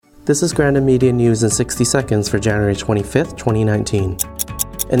This is Grandin Media News in 60 seconds for January 25th, 2019.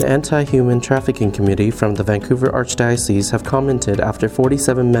 An anti-human trafficking committee from the Vancouver Archdiocese have commented after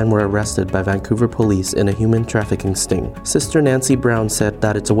 47 men were arrested by Vancouver police in a human trafficking sting. Sister Nancy Brown said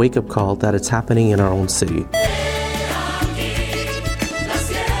that it's a wake-up call that it's happening in our own city.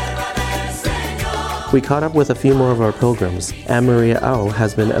 We caught up with a few more of our pilgrims. Anne-Maria Au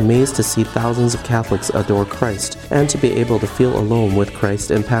has been amazed to see thousands of Catholics adore Christ and to be able to feel alone with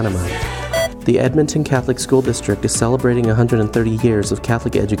Christ in Panama. The Edmonton Catholic School District is celebrating 130 years of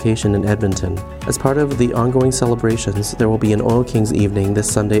Catholic education in Edmonton. As part of the ongoing celebrations, there will be an Oil Kings evening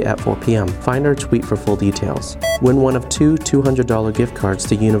this Sunday at 4 p.m. Find our tweet for full details. Win one of two $200 gift cards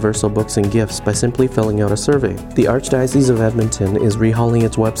to Universal Books and Gifts by simply filling out a survey. The Archdiocese of Edmonton is rehauling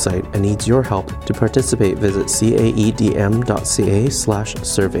its website and needs your help. To participate, visit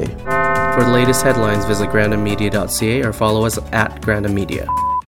caedm.ca/survey. For the latest headlines, visit grandinmedia.ca or follow us at Grandin Media.